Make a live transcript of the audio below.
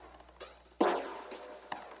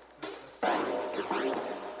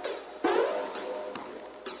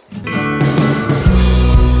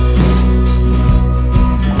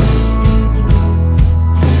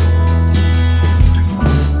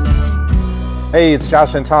Hey, it's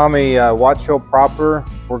Josh and Tommy, Watch Hill Proper.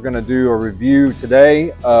 We're going to do a review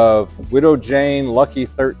today of Widow Jane Lucky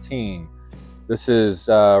 13. This is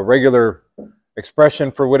a regular expression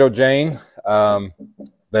for Widow Jane.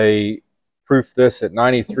 They proof this at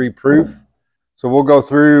 93 proof. So we'll go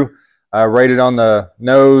through, rate it on the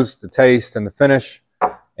nose, the taste, and the finish.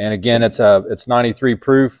 And again, it's 93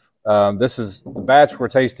 proof. This is the batch we're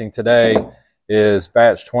tasting today is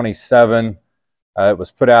batch 27. It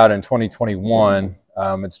was put out in 2021.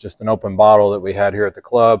 It's just an open bottle that we had here at the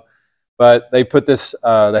club. But they put this,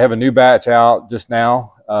 they have a new batch out just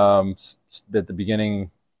now at the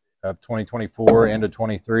beginning of 2024, end of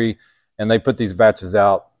 23. And they put these batches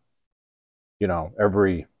out,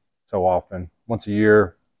 every so often, once a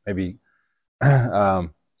year, maybe.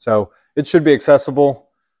 So it should be accessible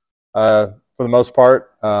for the most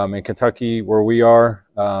part. In Kentucky, where we are,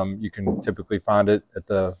 you can typically find it at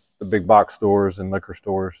the big box stores and liquor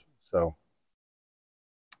stores. So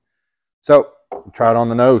try it on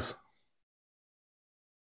the nose.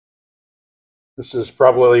 This is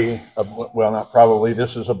probably, not probably,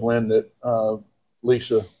 this is a blend that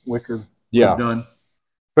Lisa Wicker had done.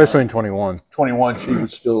 Especially in 21. 21, she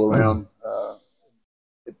was still around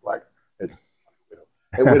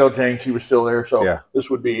at Widow Jane, she was still there. So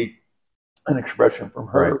this would be an expression from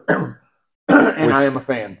her. Right. And I am a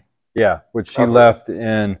fan. Yeah, which she left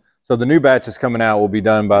in. So the new batch is coming out will be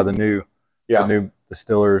done by the new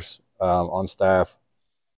distillers on staff.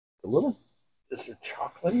 Is there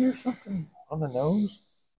chocolatey or something on the nose?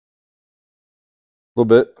 A little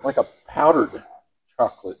bit. Like a powdered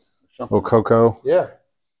chocolate or something. A little cocoa. Yeah. It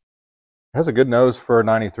has a good nose for a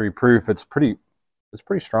 93 proof. It's pretty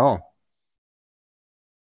strong.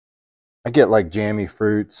 I get like jammy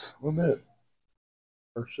fruits. A little bit.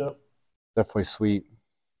 First sip. Definitely sweet.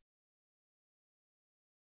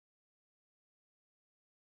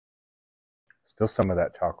 Still some of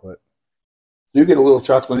that chocolate. You get a little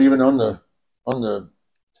chocolate even on the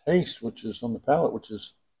taste, which is on the palate, which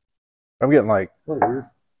is. I'm getting like weird.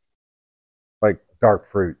 Like dark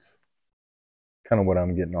fruits. Kind of what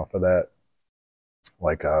I'm getting off of that.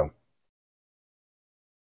 Like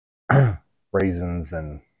raisins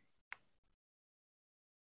and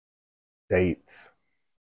dates.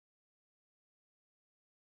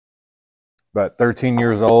 But 13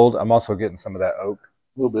 years old, I'm also getting some of that oak.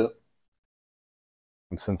 A little bit.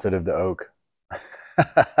 I'm sensitive to oak.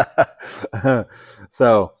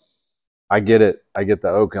 So I get it. I get the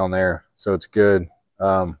oak on there. So it's good.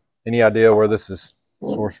 Any idea where this is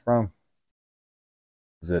sourced from?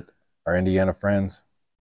 Is it our Indiana friends?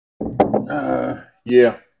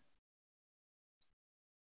 Yeah.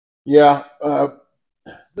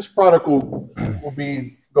 This product will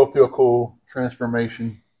go through a cool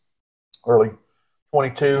transformation. Early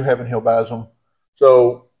 22, Heaven Hill buys them.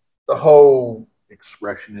 So the whole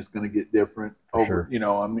expression is going to get different. Sure.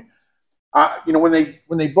 When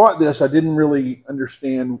they bought this, I didn't really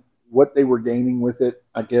understand what they were gaining with it.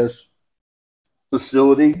 I guess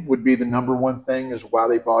facility would be the number one thing is why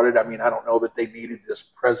they bought it. I mean, I don't know that they needed this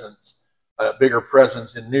presence, a bigger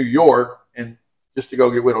presence in New York, and just to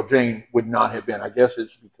go get Widow Jane would not have been. I guess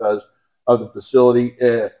it's because of the facility.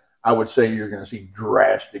 I would say you're going to see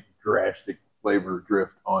drastic flavor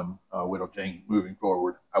drift on Widow Jane moving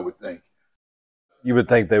forward, I would think. You would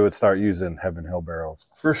think they would start using Heaven Hill barrels.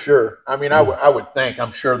 For sure. I mean, I would think.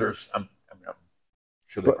 I'm sure I'm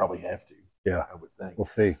sure they probably have to. Yeah. I would think. We'll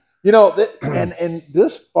see. And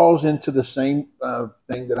this falls into the same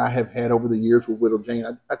thing that I have had over the years with Widow Jane.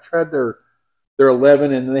 I tried their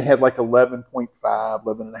 11, and they had like 11.5,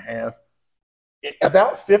 11 and a half.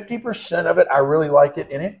 About 50% of it, I really like it,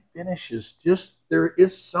 and it finishes just, there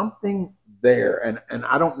is something there, and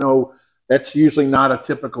I don't know, that's usually not a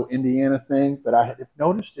typical Indiana thing, but I have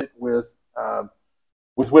noticed it with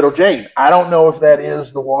Widow Jane. I don't know if that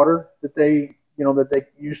is the water that they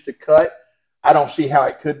use to cut. I don't see how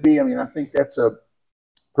it could be. I mean, I think that's a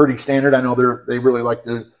pretty standard. I know they really like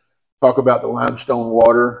to talk about the limestone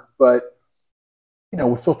water, but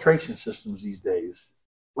with filtration systems these days,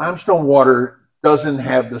 limestone water doesn't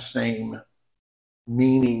have the same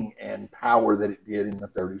meaning and power that it did in the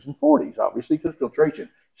 30s and 40s, obviously, because filtration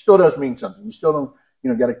still does mean something. You still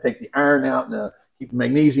don't, got to take the iron out and keep the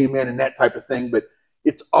magnesium in and that type of thing. But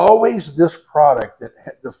it's always this product that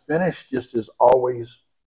the finish just is always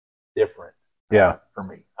different. Yeah. For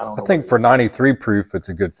me. I think for 93 proof, it's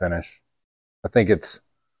a good finish. I think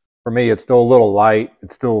for me, it's still a little light.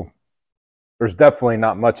 There's definitely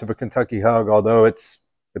not much of a Kentucky hug, although it's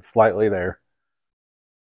slightly there.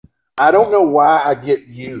 I don't know why I get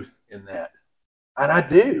youth in that. And I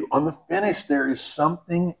do. On the finish, there is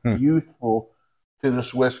something youthful to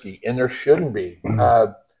this whiskey, and there shouldn't be.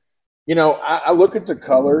 I look at the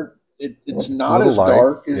color; it's not as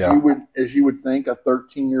dark as you would think a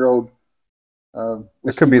 13-year-old.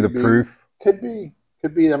 It could be the proof. Could be.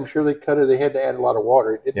 I'm sure they cut it. They had to add a lot of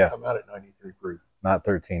water. It didn't come out at 93 proof. Not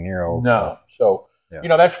 13-year-old. No. So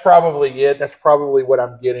that's probably it. That's probably what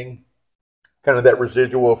I'm getting. Kind of that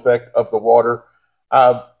residual effect of the water.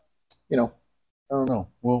 I don't know.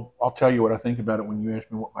 Well, I'll tell you what I think about it when you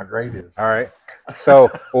ask me what my grade is. All right. So,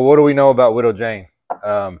 what do we know about Widow Jane?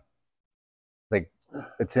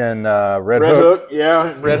 It's in Red Hook.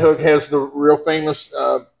 Yeah, Red Hook has the real famous,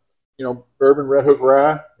 bourbon Red Hook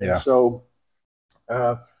rye, and so,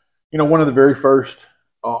 one of the very first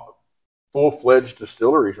full-fledged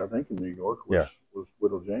distilleries, I think, in New York was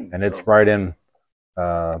Widow Jane, and it's right in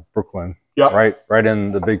Brooklyn. Yeah, right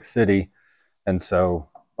in the big city, and so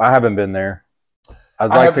I haven't been there. I'd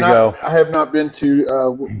like to go. I have not been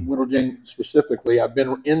to Widow Jane specifically. I've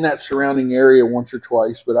been in that surrounding area once or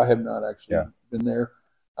twice, but I have not actually been there.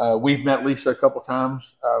 We've met Lisa a couple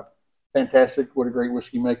times. Fantastic. What a great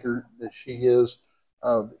whiskey maker that she is.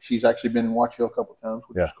 She's actually been in Watch Hill a couple times,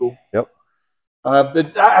 which is cool. Yep.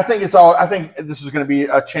 But I think I think this is going to be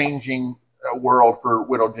a changing world for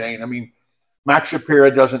Widow Jane. I mean, Max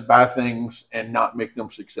Shapira doesn't buy things and not make them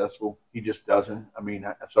successful. He just doesn't. I mean,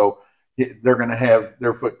 so they're going to have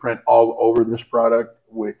their footprint all over this product,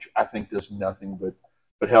 which I think does nothing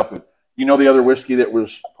but help it. You know the other whiskey that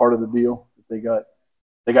was part of the deal that they got?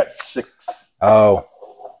 They got 6. Oh,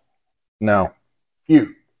 no.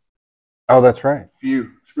 Few. Oh, that's right.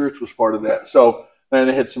 Few. Spirits was part of that. So then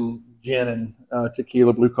they had some gin and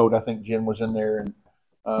tequila. Blue Coat, I think gin was in there,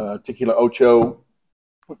 and tequila Ocho.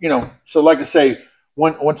 So like I say,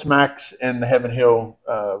 once Max and the Heaven Hill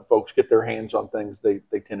folks get their hands on things, they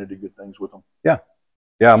tend to do good things with them. Yeah.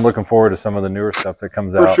 I'm looking forward to some of the newer stuff that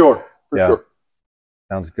comes out. For sure.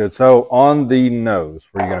 Sounds good. So on the nose,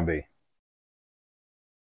 where are you going to be?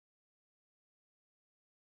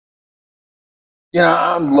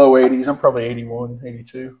 I'm low 80s. I'm probably 81,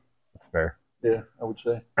 82. That's fair. Yeah, I would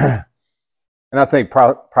say. And I think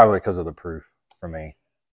probably because of the proof for me.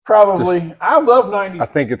 Probably. I love 90. I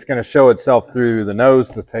think it's going to show itself through the nose,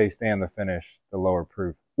 the taste, and the finish, the lower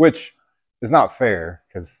proof, which is not fair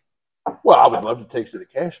because. Well, I would love to taste it at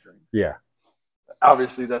cask strength. Yeah.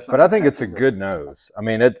 Obviously, that's not. But I think it's a good nose. I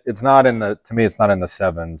mean, it's not in the. To me, it's not in the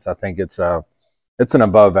 7s. I think it's an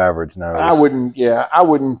above average nose. I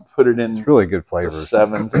wouldn't put it in. It's really good flavors.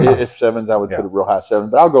 7s. If 7s, I would put a real high 7.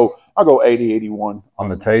 But I'll go 80, 81 on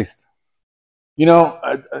the taste.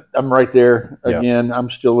 I'm right there again. Yep. I'm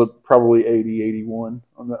still at probably 80, 81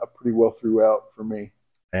 on pretty well throughout for me.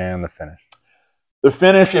 And the finish. The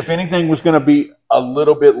finish, if anything was going to be a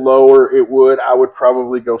little bit lower, I would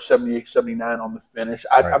probably go 78, 79 on the finish.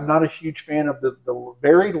 I'm not a huge fan of the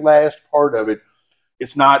very last part of it.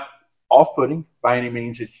 It's not off-putting by any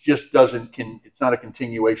means. It just it's not a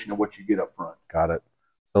continuation of what you get up front. Got it.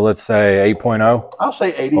 So let's say 8.0. I'll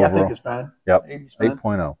say 80. Overall. I think it's fine. Yep.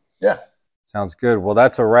 8.0. Yeah. Sounds good. Well,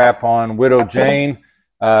 that's a wrap on Widow Jane.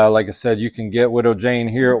 Like I said, you can get Widow Jane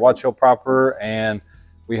here at Watch Hill Proper, and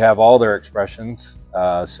we have all their expressions.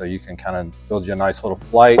 So you can kind of build you a nice little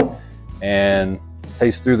flight and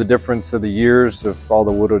taste through the difference of the years of all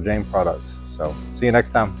the Widow Jane products. So see you next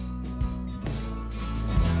time.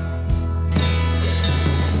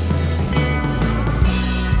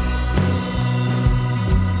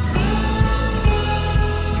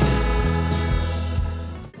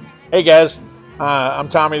 Hey guys, I'm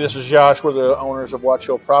Tommy. This is Josh. We're the owners of Watch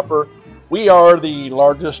Hill Proper. We are the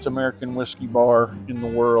largest American whiskey bar in the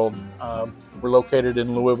world. We're located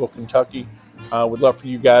in Louisville, Kentucky. We'd love for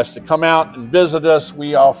you guys to come out and visit us.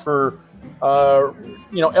 We offer,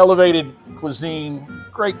 elevated cuisine,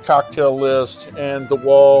 great cocktail list, and the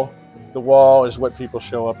wall is what people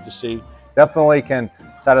show up to see. Definitely can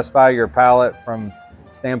satisfy your palate from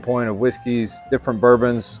standpoint of whiskeys, different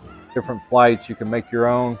bourbons, different flights. You can make your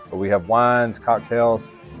own, but we have wines, cocktails.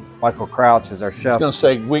 Michael Crouch is our chef. I was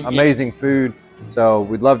going to say, amazing food. So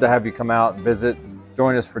we'd love to have you come out and visit.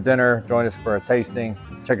 Join us for dinner. Join us for a tasting.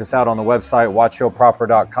 Check us out on the website,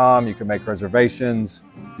 watchhillproper.com. You can make reservations.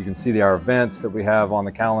 You can see our events that we have on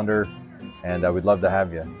the calendar, and we'd love to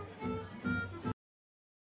have you.